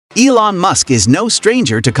Elon Musk is no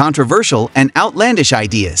stranger to controversial and outlandish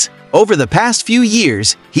ideas. Over the past few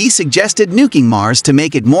years, he suggested nuking Mars to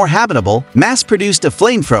make it more habitable, mass-produced a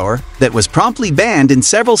flamethrower that was promptly banned in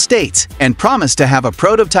several states, and promised to have a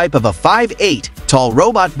prototype of a 5'8"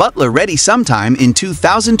 robot butler ready sometime in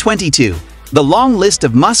 2022. The long list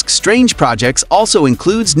of Musk's strange projects also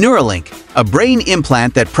includes Neuralink, a brain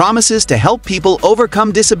implant that promises to help people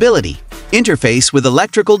overcome disability, interface with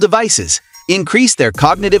electrical devices, increase their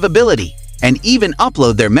cognitive ability, and even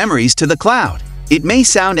upload their memories to the cloud. It may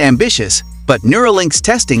sound ambitious, but Neuralink's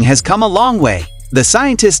testing has come a long way. The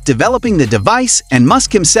scientists developing the device and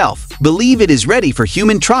Musk himself believe it is ready for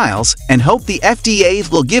human trials and hope the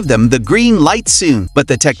FDA will give them the green light soon. But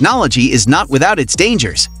the technology is not without its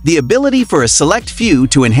dangers. The ability for a select few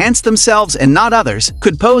to enhance themselves and not others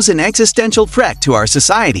could pose an existential threat to our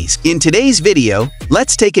societies. In today's video,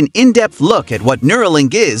 let's take an in-depth look at what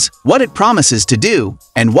Neuralink is, what it promises to do,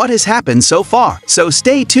 and what has happened so far. So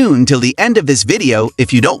stay tuned till the end of this video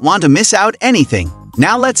if you don't want to miss out anything.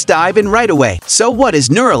 Now let's dive in right away. So what is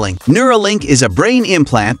Neuralink? Neuralink is a brain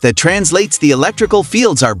implant that translates the electrical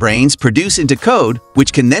fields our brains produce into code,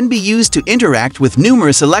 which can then be used to interact with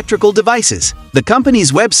numerous electrical devices. The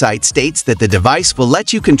company's website states that the device will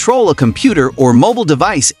let you control a computer or mobile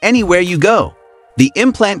device anywhere you go. The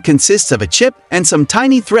implant consists of a chip and some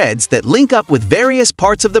tiny threads that link up with various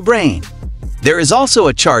parts of the brain. There is also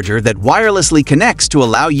a charger that wirelessly connects to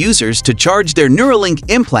allow users to charge their Neuralink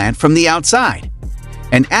implant from the outside.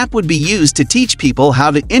 An app would be used to teach people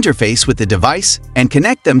how to interface with the device and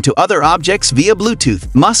connect them to other objects via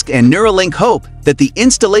Bluetooth. Musk and Neuralink hope that the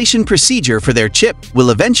installation procedure for their chip will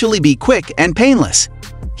eventually be quick and painless.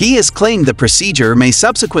 He has claimed the procedure may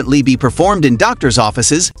subsequently be performed in doctors'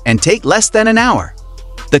 offices and take less than an hour.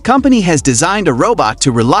 The company has designed a robot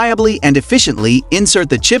to reliably and efficiently insert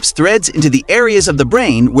the chip's threads into the areas of the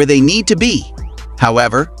brain where they need to be.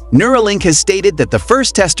 However, Neuralink has stated that the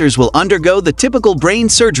first testers will undergo the typical brain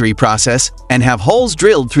surgery process and have holes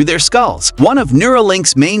drilled through their skulls. One of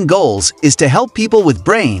Neuralink's main goals is to help people with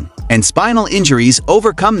brain and spinal injuries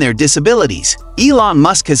overcome their disabilities. Elon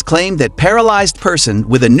Musk has claimed that paralyzed person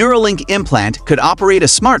with a Neuralink implant could operate a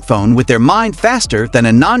smartphone with their mind faster than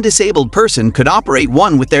a non-disabled person could operate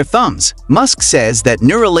one with their thumbs. Musk says that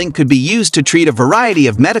Neuralink could be used to treat a variety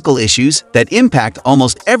of medical issues that impact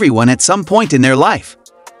almost everyone at some point in their life.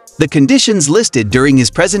 The conditions listed during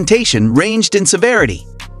his presentation ranged in severity.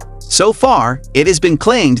 So far, it has been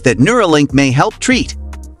claimed that Neuralink may help treat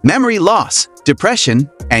memory loss, depression,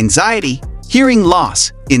 anxiety, hearing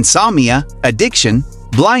loss, insomnia, addiction,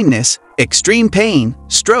 blindness, extreme pain,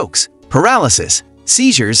 strokes, paralysis,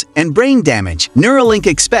 seizures, and brain damage. Neuralink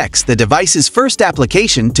expects the device's first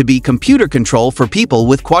application to be computer control for people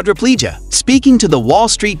with quadriplegia. Speaking to the Wall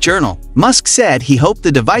Street Journal, Musk said he hoped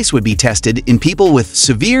the device would be tested in people with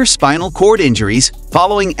severe spinal cord injuries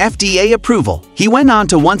following FDA approval. He went on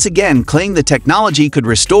to once again claim the technology could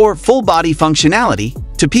restore full-body functionality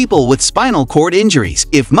to people with spinal cord injuries.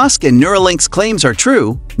 If Musk and Neuralink's claims are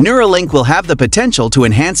true, Neuralink will have the potential to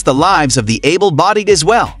enhance the lives of the able-bodied as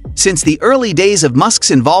well. Since the early days of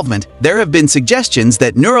Musk's involvement, there have been suggestions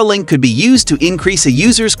that Neuralink could be used to increase a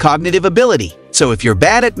user's cognitive ability. So if you're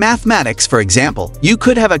bad at mathematics, for example, you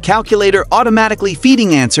could have a calculator automatically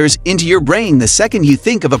feeding answers into your brain the second you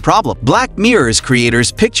think of a problem. Black Mirror's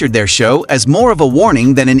creators pictured their show as more of a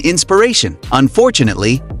warning than an inspiration.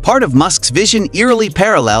 Unfortunately, part of Musk's vision eerily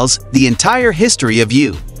parallels the entire history of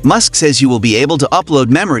you. Musk says you will be able to upload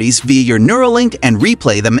memories via your Neuralink and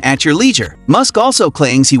replay them at your leisure. Musk also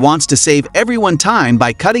claims he wants to save everyone time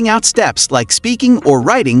by cutting out steps like speaking or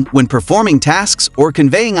writing when performing tasks or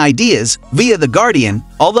conveying ideas via The Guardian.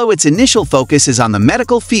 Although its initial focus is on the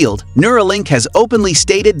medical field, Neuralink has openly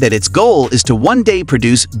stated that its goal is to one day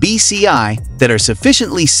produce BCI that are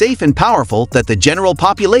sufficiently safe and powerful that the general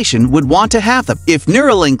population would want to have them. If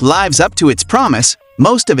Neuralink lives up to its promise,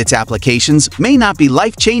 most of its applications may not be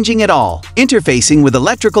life-changing at all. Interfacing with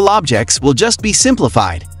electrical objects will just be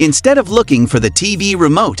simplified. Instead of looking for the TV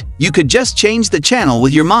remote, you could just change the channel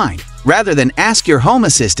with your mind. Rather than ask your home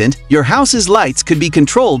assistant, your house's lights could be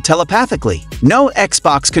controlled telepathically. No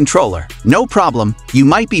Xbox controller. No problem, you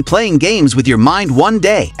might be playing games with your mind one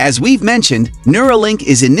day. As we've mentioned, Neuralink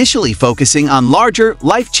is initially focusing on larger,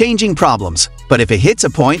 life-changing problems. But if it hits a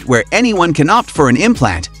point where anyone can opt for an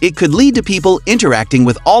implant, it could lead to people interacting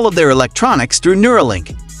with all of their electronics through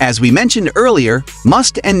Neuralink. As we mentioned earlier,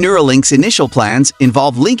 Musk and Neuralink's initial plans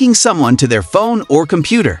involve linking someone to their phone or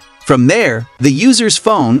computer. From there, the user's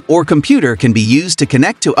phone or computer can be used to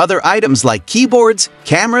connect to other items like keyboards,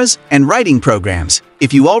 cameras, and writing programs.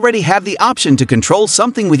 If you already have the option to control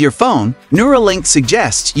something with your phone, Neuralink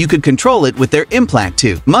suggests you could control it with their implant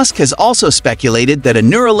too. Musk has also speculated that a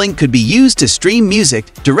Neuralink could be used to stream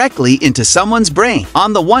music directly into someone's brain.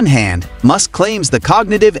 On the one hand, Musk claims the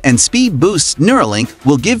cognitive and speed boosts Neuralink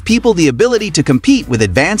will give people the ability to compete with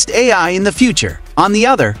advanced AI in the future. On the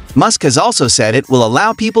other, Musk has also said it will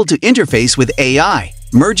allow people to interface with AI,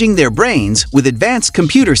 merging their brains with advanced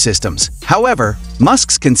computer systems. However,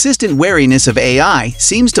 Musk's consistent wariness of AI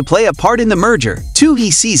seems to play a part in the merger. Too,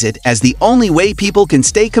 he sees it as the only way people can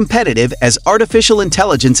stay competitive as artificial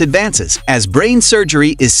intelligence advances. As brain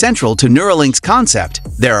surgery is central to Neuralink's concept,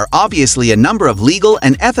 there are obviously a number of legal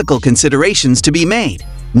and ethical considerations to be made.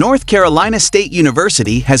 North Carolina State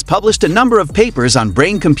University has published a number of papers on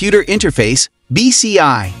brain-computer interface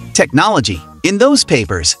 (BCI) technology. In those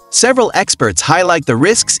papers, several experts highlight the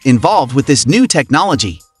risks involved with this new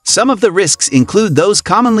technology. Some of the risks include those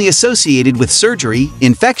commonly associated with surgery,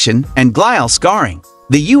 infection, and glial scarring.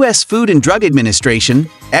 The U.S. Food and Drug Administration,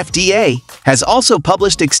 FDA, has also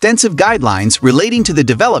published extensive guidelines relating to the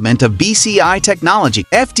development of BCI technology.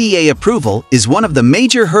 FDA approval is one of the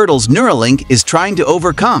major hurdles Neuralink is trying to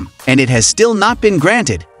overcome, and it has still not been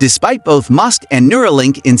granted, despite both Musk and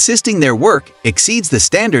Neuralink insisting their work exceeds the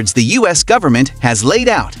standards the U.S. government has laid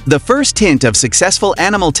out. The first hint of successful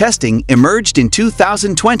animal testing emerged in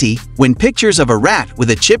 2020 when pictures of a rat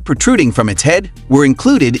with a chip protruding from its head were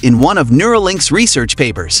included in one of Neuralink's research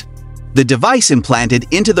papers. The device implanted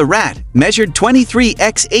into the rat measured 23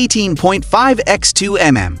 x 18.5 x 2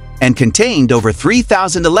 mm and contained over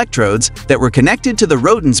 3,000 electrodes that were connected to the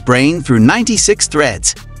rodent's brain through 96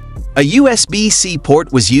 threads. A USB-C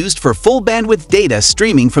port was used for full bandwidth data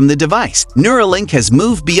streaming from the device. Neuralink has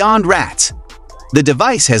moved beyond rats. The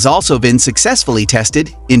device has also been successfully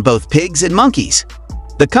tested in both pigs and monkeys.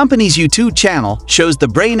 The company's YouTube channel shows the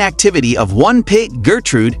brain activity of one pig,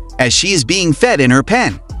 Gertrude, as she is being fed in her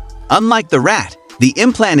pen. Unlike the rat, the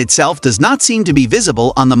implant itself does not seem to be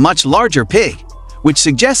visible on the much larger pig, which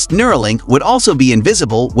suggests Neuralink would also be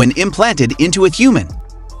invisible when implanted into a human.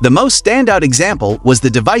 The most standout example was the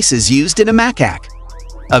devices used in a macaque.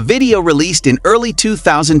 A video released in early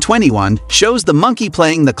 2021 shows the monkey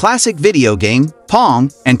playing the classic video game, Pong,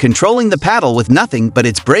 and controlling the paddle with nothing but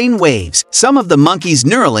its brain waves. Some of the monkey's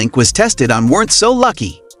Neuralink was tested on weren't so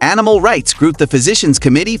lucky. Animal rights group the Physicians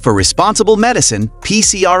Committee for Responsible Medicine,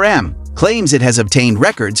 PCRM, claims it has obtained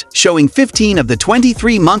records showing 15 of the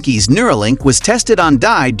 23 monkeys Neuralink was tested on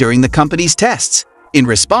died during the company's tests. In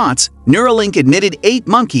response, Neuralink admitted 8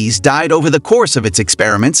 monkeys died over the course of its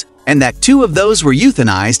experiments and that 2 of those were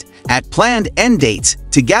euthanized at planned end dates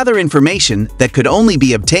to gather information that could only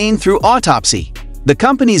be obtained through autopsy. The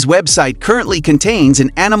company's website currently contains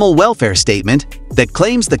an animal welfare statement that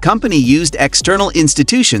claims the company used external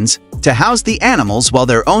institutions to house the animals while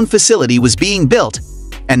their own facility was being built,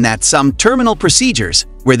 and that some terminal procedures,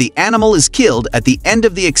 where the animal is killed at the end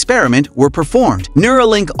of the experiment, were performed.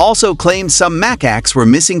 Neuralink also claimed some macaques were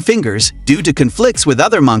missing fingers due to conflicts with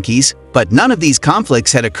other monkeys, but none of these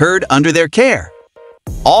conflicts had occurred under their care.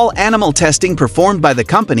 All animal testing performed by the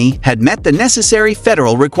company had met the necessary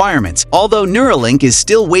federal requirements. Although Neuralink is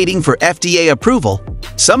still waiting for FDA approval,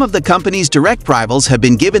 some of the company's direct rivals have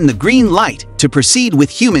been given the green light to proceed with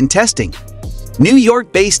human testing. New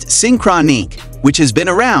York-based Synchron Inc., which has been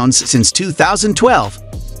around since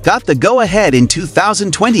 2012, got the go-ahead in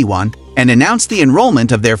 2021 and announced the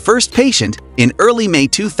enrollment of their first patient in early May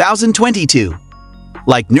 2022.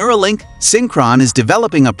 Like Neuralink, Synchron is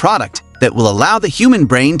developing a product that will allow the human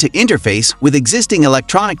brain to interface with existing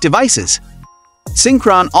electronic devices.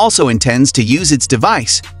 Synchron also intends to use its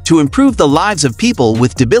device to improve the lives of people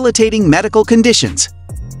with debilitating medical conditions.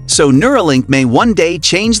 So Neuralink may one day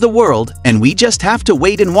change the world, and we just have to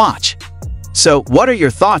wait and watch. So, what are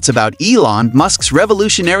your thoughts about Elon Musk's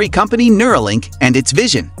revolutionary company Neuralink and its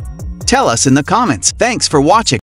vision? Tell us in the comments. Thanks for watching.